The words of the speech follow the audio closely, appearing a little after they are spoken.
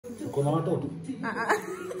Hey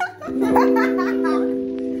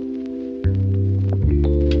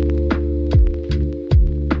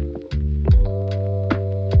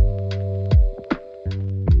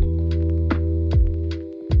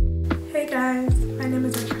guys, my name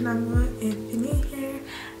is eckranamu if you're new here,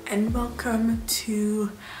 and welcome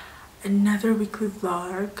to another weekly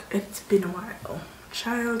vlog. It's been a while,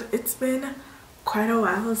 child. It's been quite a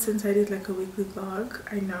while since I did like a weekly vlog,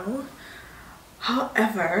 I know.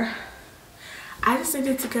 However, I just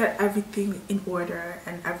needed to get everything in order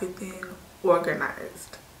and everything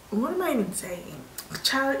organized. What am I even saying?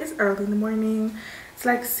 Child, it's early in the morning. It's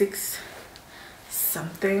like 6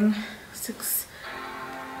 something. 6.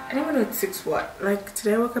 I don't know it's 6 what. Like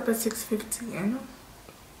today I woke up at 6:15.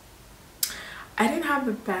 I didn't have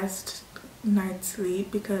the best night's sleep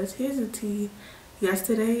because here's the tea.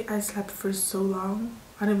 Yesterday I slept for so long.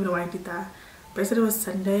 I don't even know why I did that. But yesterday was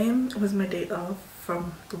Sunday. It was my day off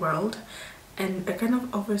from the world, and I kind of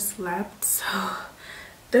overslept. So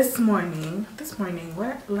this morning,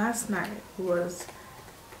 last night was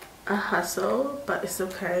a hustle, but it's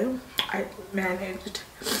okay. I managed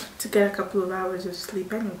to get a couple of hours of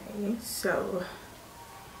sleep anyway. So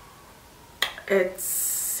it's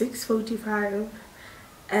 6:45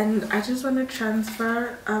 and I just want to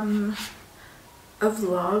transfer a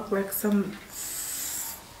vlog, like some,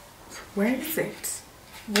 where is it?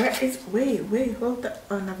 Wait, hold the,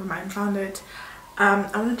 oh never mind, found it. I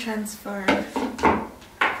want to transfer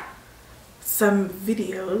some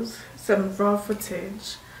videos, some raw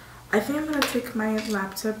footage. I think I'm gonna take my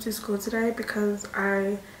laptop to school today because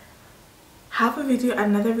I have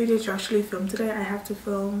another video to actually film today. I have to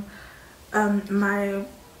film my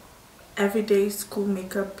everyday school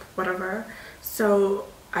makeup, whatever. So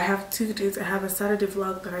I have 2 videos. I have a Saturday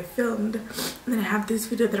vlog that I filmed, and then I have this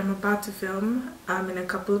video that I'm about to film in a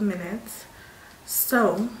couple of minutes.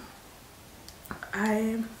 So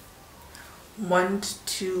I'm going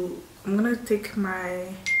to take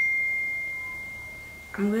my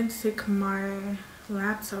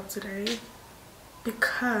laptop today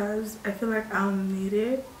because I feel like I'll need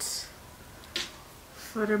it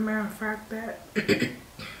for the mere fact that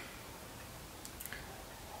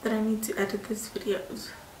that I need to edit these videos.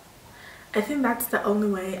 I think that's the only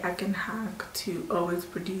way I can hack to always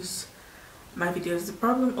produce my videos. The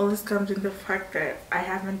problem always comes in the fact that I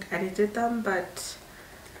haven't edited them, but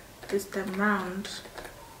this time around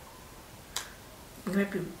I'm gonna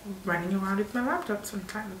be running around with my laptop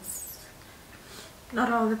sometimes. Not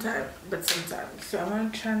all the time, but sometimes. So I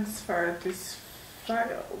want to transfer these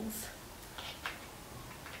files.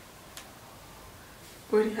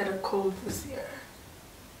 Already had a cold this year.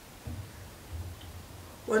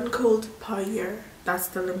 1 cold per year, that's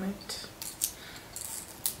the limit.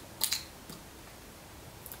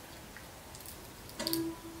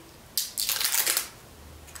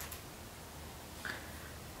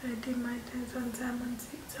 I did my dance on time on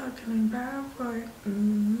TikTok and I'm bad for it.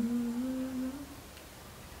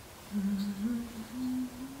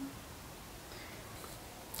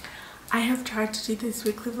 I have tried to do this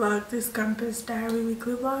weekly vlog, this campus diary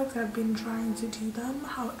weekly vlogs. I've been trying to do them.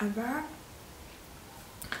 However,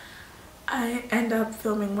 I end up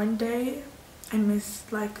filming one day. I miss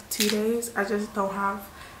like 2 days. I just don't have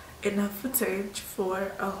enough footage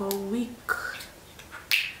for a whole week.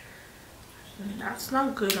 That's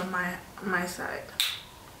not good on my side,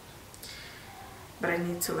 but I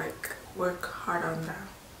need to like work hard on that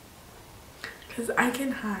because I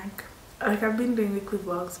can hack. Like I've been doing weekly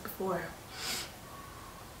vlogs before.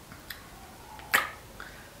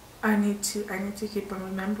 I need to keep on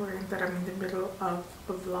remembering that I'm in the middle of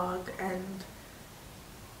a vlog, and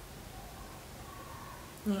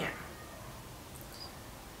yeah,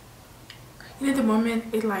 you know, the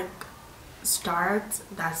moment it like starts,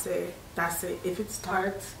 that's it. If it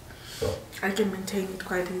starts, I can maintain it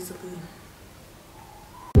quite easily.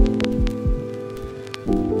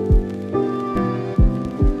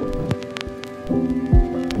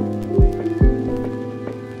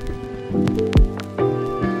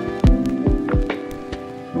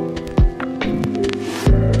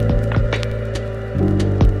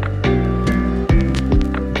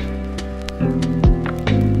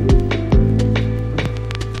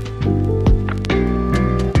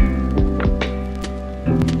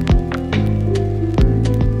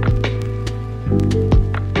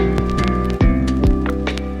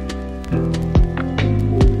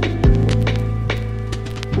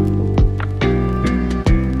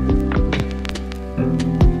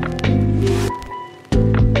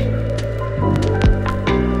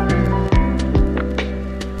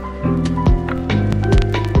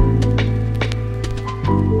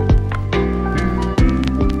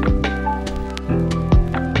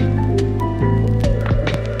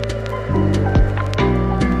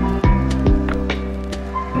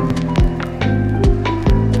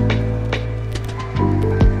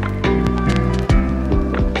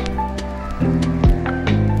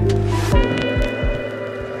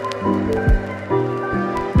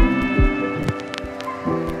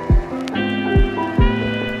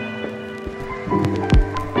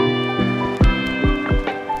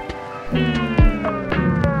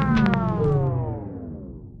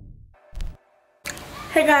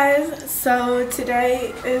 Hey guys, so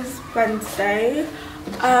today is Wednesday.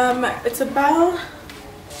 It's about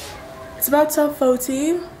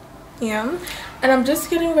 12:40 p.m. and I'm just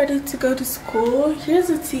getting ready to go to school. Here's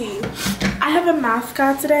the tea. I have a math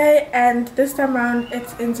cat today, and this time around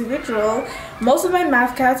it's individual. Most of my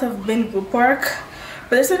math cats have been group work,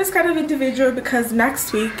 but this one is kind of individual because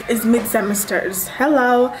next week is mid-semesters.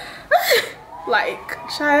 Hello. Like,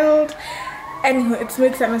 child. Anyway, it's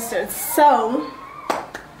mid-semesters.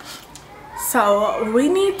 So we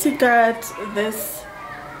need to get this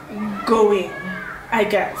going, I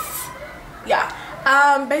guess. Yeah.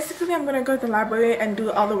 Basically I'm gonna go to the library and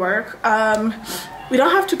do all the work. We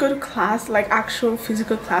don't have to go to class, like actual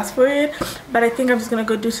physical class for it, but I think I'm just gonna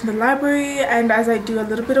go do some in the library, and as I do a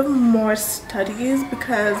little bit of more studies,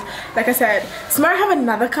 because like I said, tomorrow I have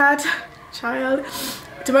another cat, child.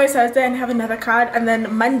 Tomorrow is Thursday and I have another card, and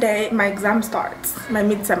then Monday my exam starts, my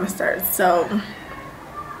mid-semester. So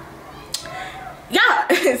yeah.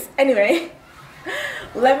 Anyway,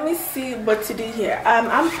 let me see what to do here.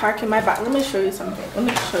 I'm parking my bike. Let me show you something.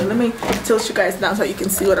 Let me tilt you guys down so you can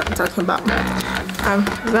see what I'm talking about.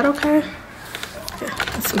 Is that okay? Okay,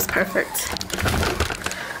 that seems perfect.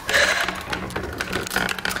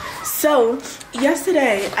 So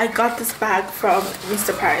yesterday I got this bag from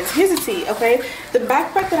Mr. Price. Here's the tea, okay? The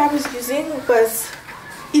backpack that I was using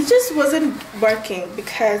it just wasn't working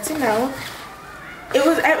because, you know,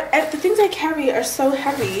 the things I carry are so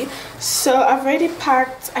heavy. So I've already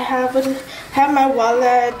packed. I have my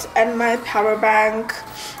wallet and my power bank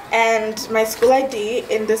and my school ID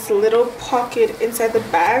in this little pocket inside the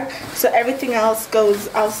bag, so everything else goes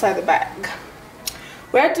outside the bag.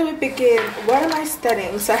 Where do we begin? What am I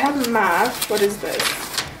studying? So I have math. What is this?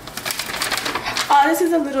 Oh, this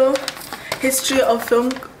is a little history of film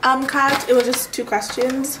card. It was just 2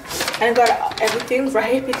 questions and I got everything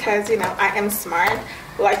right because, you know, I am smart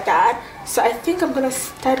like that. So I think I'm gonna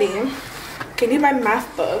study. Okay, I need my math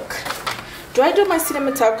book. Do I do my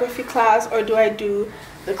cinematography class or do I do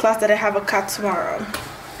the class that I have a cat tomorrow?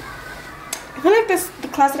 I feel like the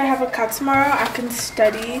class that I have a cat tomorrow I can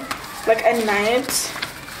study like at night.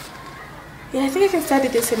 Yeah, I think I can study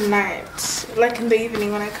this at night, like in the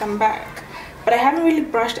evening when I come back. But I haven't really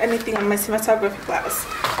brushed anything on my cinematography class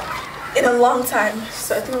in a long time,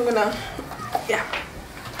 so I think I'm gonna, yeah.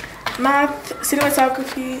 Math,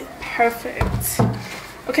 cinematography, perfect.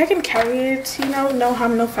 Okay, I can carry it, you know, no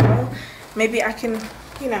harm, no foul. Maybe I can,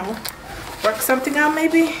 you know, work something out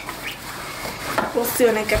maybe. We'll see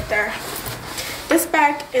when I get there. This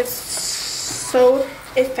bag is so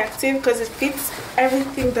effective because it fits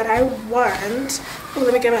everything that I want. Oh,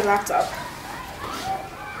 let me get my laptop.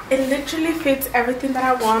 It literally fits everything that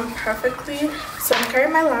I want perfectly. So I'm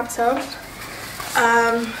carrying my laptop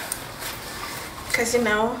because, you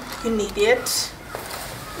know, you need it.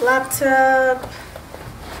 Laptop,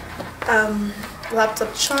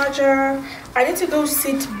 laptop charger. I need to go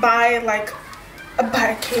buy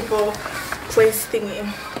a cable place thingy.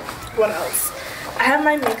 What else? I have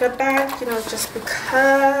my makeup bag, you know, just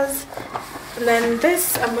because. And then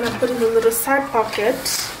this I'm gonna put in the little side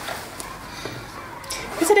pocket.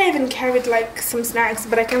 Yesterday I even carried like some snacks,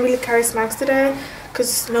 but I can't really carry snacks today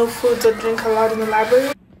because no foods or drink allowed in the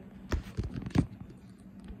library.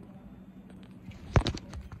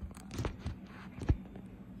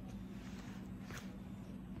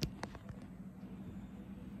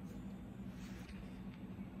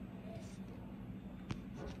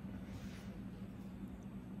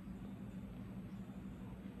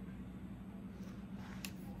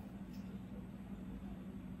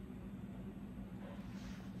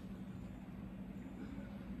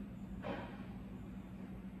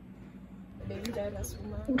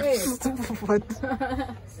 Wait. What?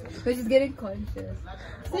 We're just getting conscious.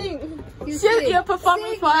 Sing. You're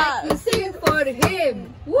performing for us. You sing for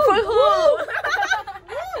him. Woo. For who?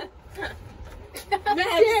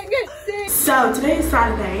 Sing. So today is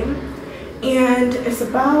Saturday, and it's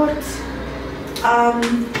about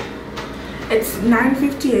it's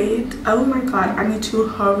 9:58. Oh my god, I need to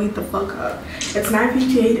hurry the fuck up. It's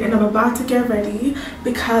 9:58 and I'm about to get ready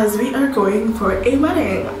because we are going for a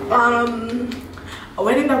wedding. A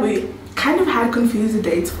wedding that we kind of had confused the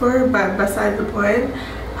dates for, but beside the point.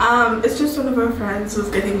 It's just one of our friends who's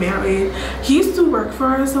getting married. He used to work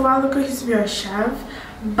for us a while ago. He used to be our chef,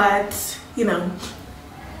 but you know,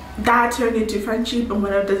 that turned into friendship and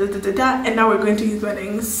whatever, and now we're going to his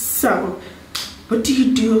wedding. So what do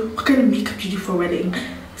you do? What kind of makeup do you do for a wedding?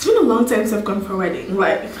 It's been a long time since I've gone for a wedding.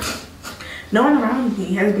 Like, no one around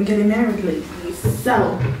me has been getting married lately.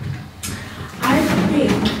 So I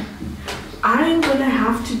think I'm gonna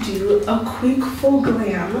have to do a quick full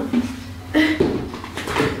glam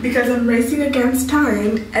because I'm racing against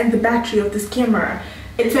time, and the battery of this camera,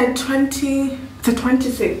 it's at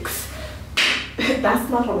 26. That's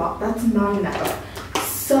not a lot, that's not enough.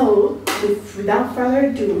 So without further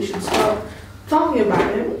ado, we should start talking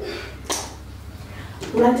about it.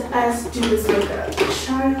 Let us do this makeup.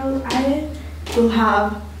 Child, I will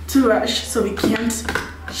have to rush, so we can't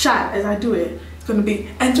chat as I do it. It's gonna be,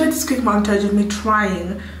 enjoy this quick montage of me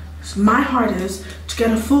trying my hardest to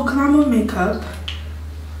get a full eckranamu makeup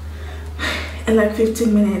in like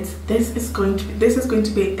 15 minutes. This is going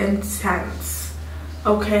to be intense.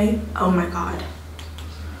 Okay? Oh my god.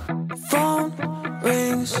 Phone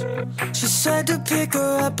rings. She said to pick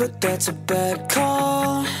her up, but that's a bad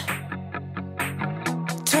call.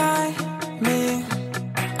 Timing.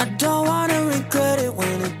 I don't wanna regret it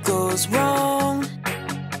when it goes wrong.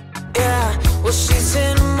 Yeah, well, she's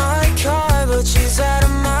in my car, but she's out of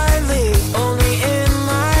my league. Only in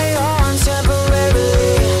my arms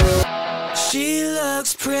temporarily. She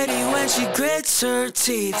looks pretty when she grits her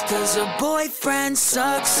teeth, 'cause her boyfriend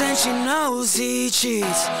sucks and she knows he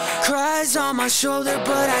cheats. Cries on my shoulder,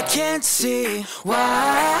 but I can't see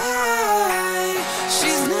why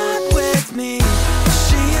she's not with me.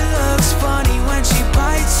 She looks funny when she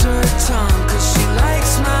bites her tongue, 'cause she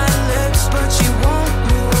likes my lips, but she won't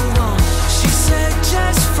move on. She said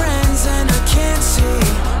just friends and I can't see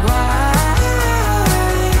why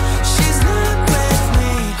she's not with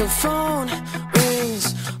me. Her phone rings,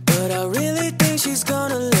 but I really think she's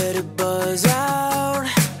gonna let it buzz out.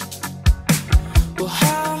 Well,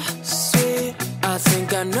 how sweet. I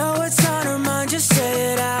think I know what's on her mind, just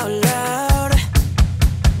say it out loud.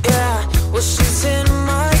 Yeah, well, she's in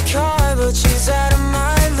my car, but she's out of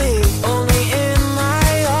my league. Only in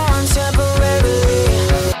my arms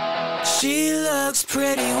temporarily. She looks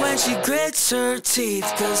pretty when she grits her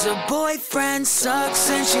teeth, 'cause her boyfriend sucks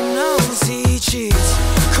and she knows he cheats.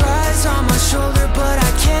 Cries on my shoulder, but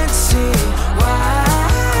I can't see why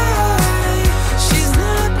she's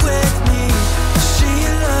not with me. She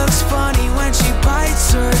looks funny when she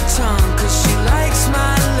bites her tongue, 'cause she likes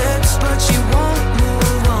my lips, but she won't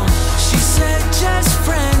move on. She said just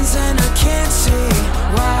friends and I can't see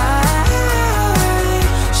why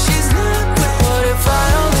she's not with me. What if I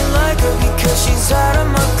only like her because she's out of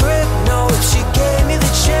my grip? No, if she gave me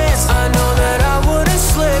the chance, I know that I wouldn't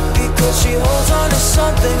slip, because she holds on to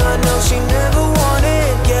something I know she never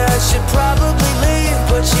wanted. Yeah, I should probably leave,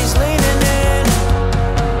 but she's leaning in.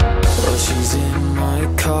 Well, she's in my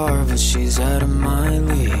car, but she's out of my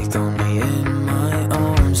league. Only in my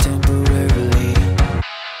arms temporarily.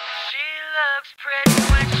 She looks pretty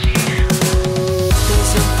when she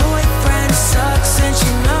 'cause her boyfriend sucks and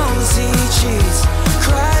she knows he cheats.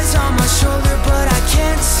 Cries on my shoulder, but I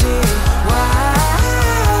can't see why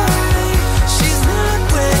she's not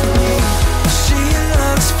with me. She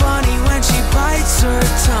looks funny when she bites her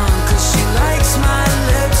tongue, 'cause she likes my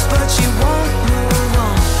lips, but she won't move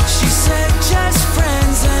on. She said just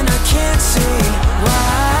friends and I can't see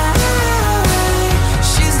why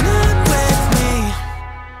she's not with me.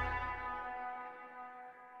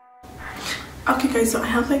 Okay guys, so I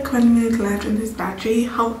have like 1 minute left in this battery.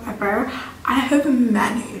 However, I have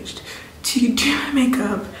managed to do my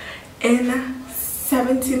makeup in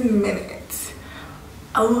 17 minutes.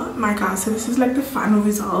 Oh my god, so this is like the final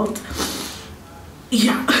result.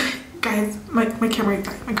 Yeah, guys, my camera is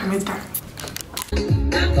dying. My camera is dying.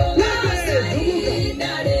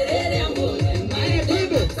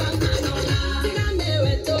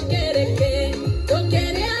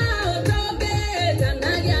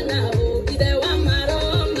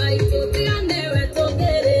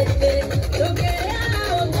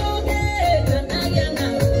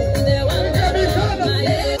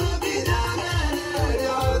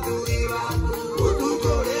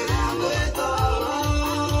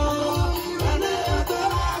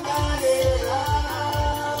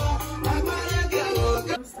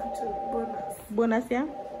 Bonus, yeah?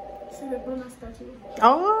 See the bonus statue?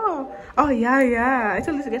 Oh yeah. I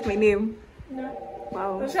told you to get my name. No.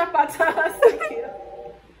 Wow. The sharp pattern. Thank you.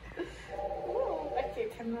 Oh, okay,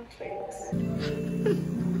 cannot wait.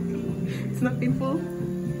 It's not painful?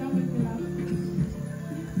 Don't make me laugh.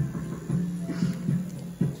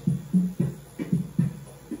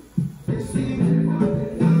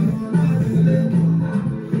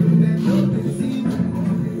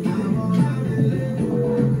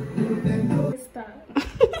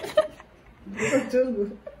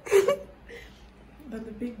 But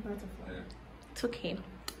the big butterfly. It's okay.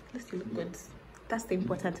 Let's look good. That's the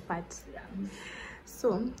important part. Yeah.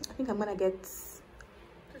 So I think I'm gonna get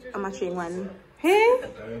a matching one. Hey.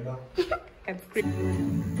 That's great.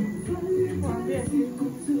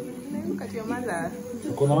 Look at your mother.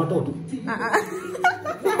 Kuna watoto?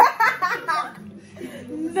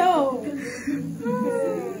 No.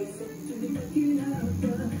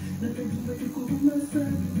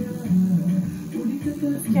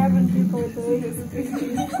 Scaring people with the way you're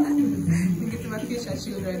speaking. You get my future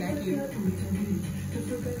children, actually.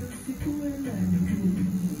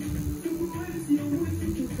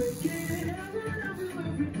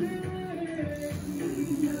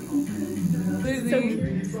 This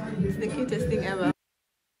is the cutest thing ever.